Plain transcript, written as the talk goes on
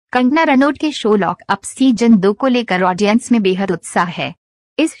कंगना रनौत के show lock up season 2 को लेकर ऑडियंस में बेहद उत्साह है।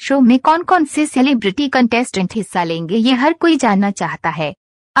 इस शो में कौन कौन से सेलिब्रिटी कंटेस्टेंट हिस्सा लेंगे, ये हर कोई जानना चाहता है।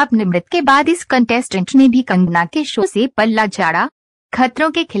 अब निमृत के बाद इस कंटेस्टेंट ने भी कंगना के शो से पल्ला झाड़ा। खतरों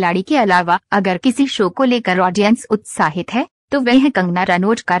के खिलाड़ी के अलावा अगर किसी शो को लेकर ऑडियंस उत्साहित है तो वह कंगना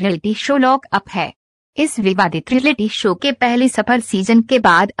रनौत का रियलिटी शो लॉक अप है। इस विवादित रियलिटी शो के पहले सफल सीजन के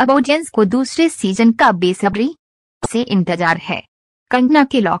बाद अब ऑडियंस को दूसरे सीजन का बेसब्री से इंतजार है। कंगना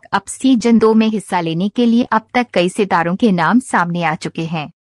के लॉक अप सीजन 2 में हिस्सा लेने के लिए अब तक कई सितारों के नाम सामने आ चुके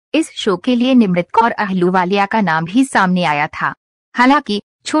हैं। इस शो के लिए निमृत कौर अहलूवालिया का नाम भी सामने आया था। हालांकि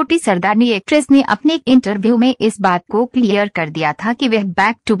छोटी सरदारनी एक्ट्रेस ने अपने एक इंटरव्यू में इस बात को क्लियर कर दिया था कि वह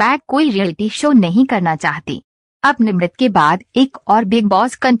बैक टू बैक कोई रियलिटी शो नहीं करना चाहती। अब निमृत के बाद एक और बिग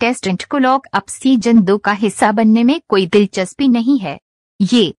बॉस कंटेस्टेंट को लॉक अप सीजन 2 का हिस्सा बनने में कोई दिलचस्पी नहीं है।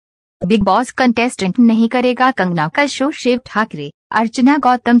 ये बिग बॉस कंटेस्टेंट नहीं करेगा कंगना का शो। शिव ठाकरे, अर्चना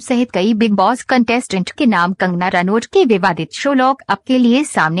गौतम सहित कई बिग बॉस कंटेस्टेंट के नाम कंगना रनौत के विवादित शो लॉक अप के लिए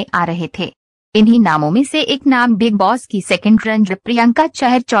सामने आ रहे थे। इन्हीं नामों में से एक नाम बिग बॉस की सेकंड रनर प्रियंका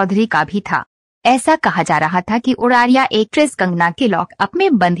चहर चौधरी का भी था। ऐसा कहा जा रहा था कि उड़ारिया एक्ट्रेस कंगना के लॉक अप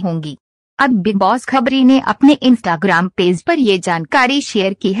में बंद होंगी। अब बिग बॉस खबरी ने अपने इंस्टाग्राम पेज पर ये जानकारी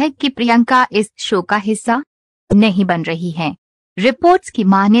शेयर की है कि प्रियंका इस शो का हिस्सा नहीं बन रही हैं। रिपोर्ट्स की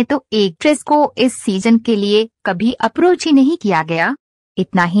माने तो एक्ट्रेस को इस सीजन के लिए कभी अप्रोच ही नहीं किया गया।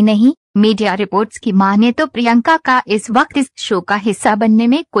 इतना ही नहीं, मीडिया रिपोर्ट्स की माने तो प्रियंका का इस वक्त इस शो का हिस्सा बनने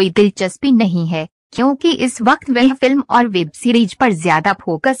में कोई दिलचस्पी नहीं है, क्योंकि इस वक्त वह फिल्म और वेब सीरीज पर ज्यादा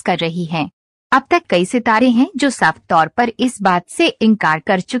फोकस कर रही हैं। अब तक कई सितारे हैं जो साफ तौर पर इस बात से इनकार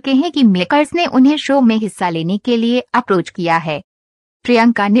कर चुके हैं कि मेकर्स ने उन्हें शो में हिस्सा लेने के लिए अप्रोच किया है।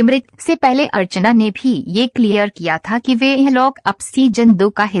 प्रियंका निमृत से पहले अर्चना ने भी ये क्लियर किया था कि वे लॉक अप सीजन 2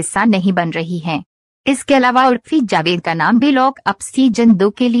 का हिस्सा नहीं बन रही हैं। इसके अलावा उर्फी जावेद का नाम भी लॉक अप सीजन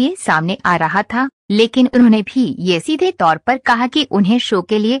 2 के लिए सामने आ रहा था, लेकिन उन्होंने भी ये सीधे तौर पर कहा कि उन्हें शो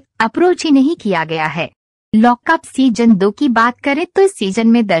के लिए अप्रोच ही नहीं किया गया है। लॉक अप सीजन 2 की बात करें तो इस सीजन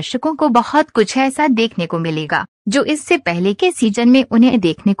में दर्शकों को बहुत कुछ ऐसा देखने को मिलेगा जो इससे पहले के सीजन में उन्हें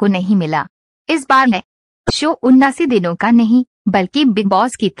देखने को नहीं मिला। इस बार है शो 79 दिनों का नहीं बल्कि बिग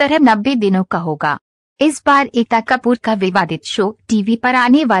बॉस की तरह 90 दिनों का होगा। इस बार एकता कपूर का विवादित शो टीवी पर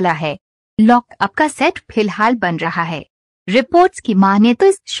आने वाला है। लॉक अप का सेट फिलहाल बन रहा है। रिपोर्ट्स की माने तो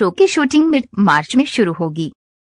इस शो की शूटिंग मिड मार्च में शुरू होगी।